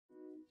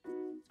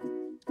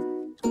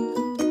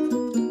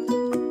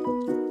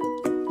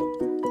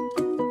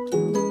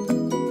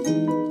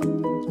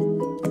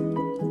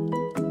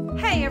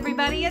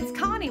it's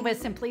Connie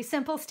with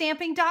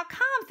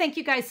SimplySimpleStamping.com. Thank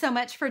you guys so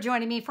much for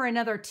joining me for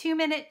another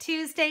 2-Minute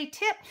Tuesday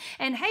tip.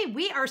 And hey,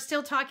 we are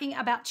still talking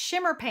about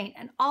shimmer paint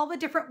and all the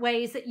different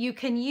ways that you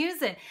can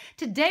use it.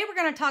 Today, we're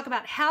going to talk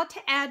about how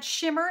to add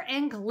shimmer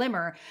and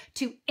glimmer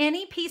to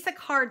any piece of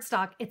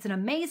cardstock. It's an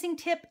amazing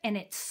tip and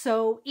it's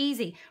so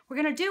easy.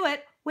 We're going to do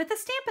it with a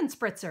Stampin'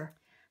 Spritzer.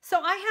 So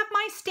I have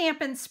my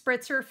Stampin'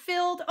 Spritzer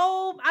filled,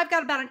 I've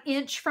got about 1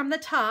 inch from the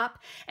top,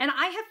 and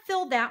I have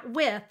filled that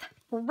with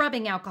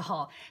rubbing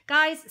alcohol.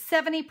 Guys,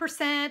 70%,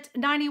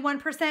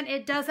 91%,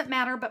 it doesn't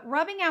matter, but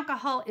rubbing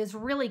alcohol is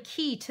really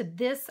key to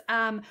this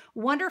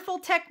wonderful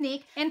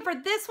technique. And for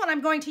this one,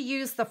 I'm going to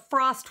use the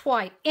Frost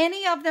White.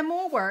 Any of them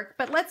will work,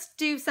 but let's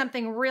do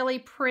something really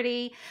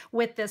pretty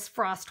with this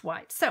Frost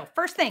White. So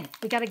first thing,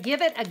 we got to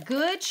give it a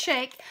good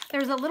shake.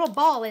 There's a little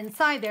ball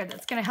inside there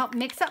that's going to help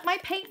mix up my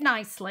paint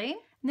nicely.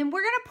 And then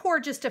we're going to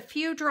pour just a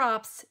few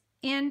drops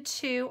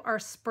into our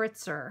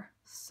spritzer.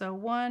 So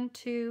 1,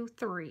 2,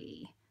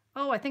 3.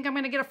 Oh, I think I'm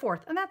going to get a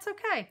 4th, and that's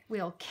okay.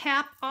 We'll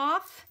cap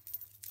off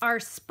our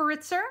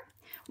spritzer.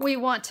 We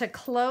want to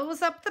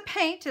close up the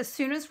paint as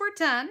soon as we're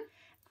done.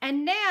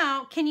 And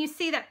now, can you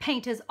see that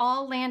paint is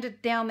all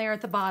landed down there at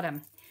the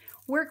bottom?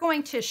 We're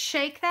going to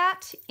shake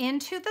that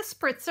into the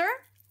spritzer.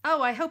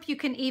 Oh, I hope you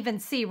can even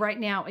see right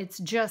now. It's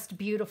just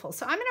beautiful.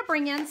 So I'm going to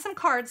bring in some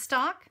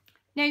cardstock.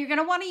 Now you're going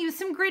to want to use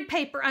some grid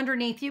paper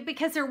underneath you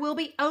because there will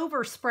be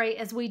overspray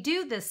as we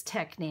do this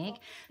technique.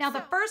 Now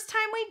the first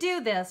time we do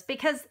this,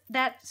 because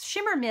that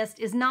shimmer mist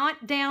is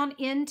not down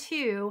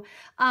into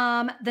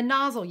the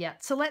nozzle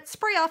yet. So let's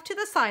spray off to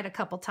the side a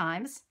couple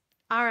times.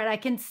 All right, I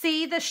can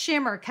see the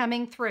shimmer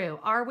coming through.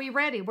 Are we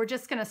ready? We're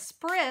just going to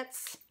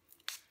spritz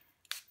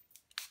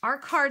our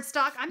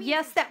cardstock.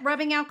 Yes, that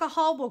rubbing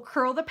alcohol will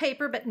curl the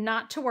paper, but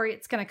not to worry,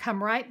 it's going to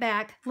come right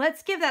back.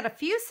 Let's give that a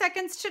few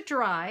seconds to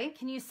dry.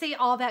 Can you see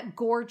all that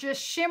gorgeous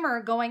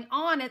shimmer going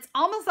on? It's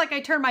almost like I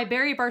turned my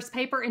Berry Burst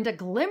paper into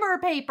glimmer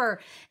paper.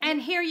 And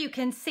here you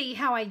can see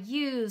how I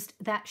used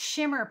that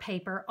shimmer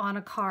paper on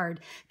a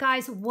card.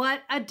 Guys,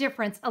 what a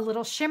difference a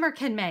little shimmer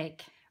can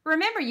make.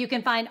 Remember, you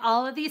can find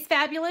all of these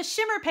fabulous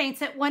shimmer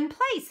paints at one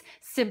place,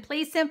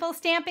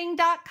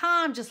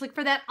 SimplySimpleStamping.com. Just look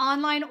for that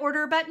online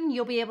order button.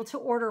 You'll be able to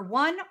order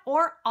one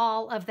or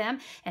all of them.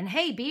 And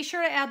hey, be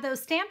sure to add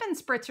those Stampin'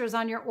 Spritzers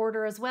on your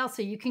order as well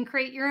so you can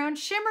create your own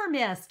shimmer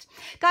mist.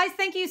 Guys,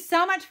 thank you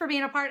so much for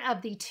being a part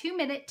of the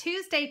 2-Minute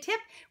Tuesday tip.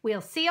 We'll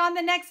see you on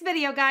the next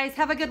video, guys.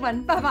 Have a good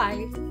one.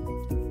 Bye-bye.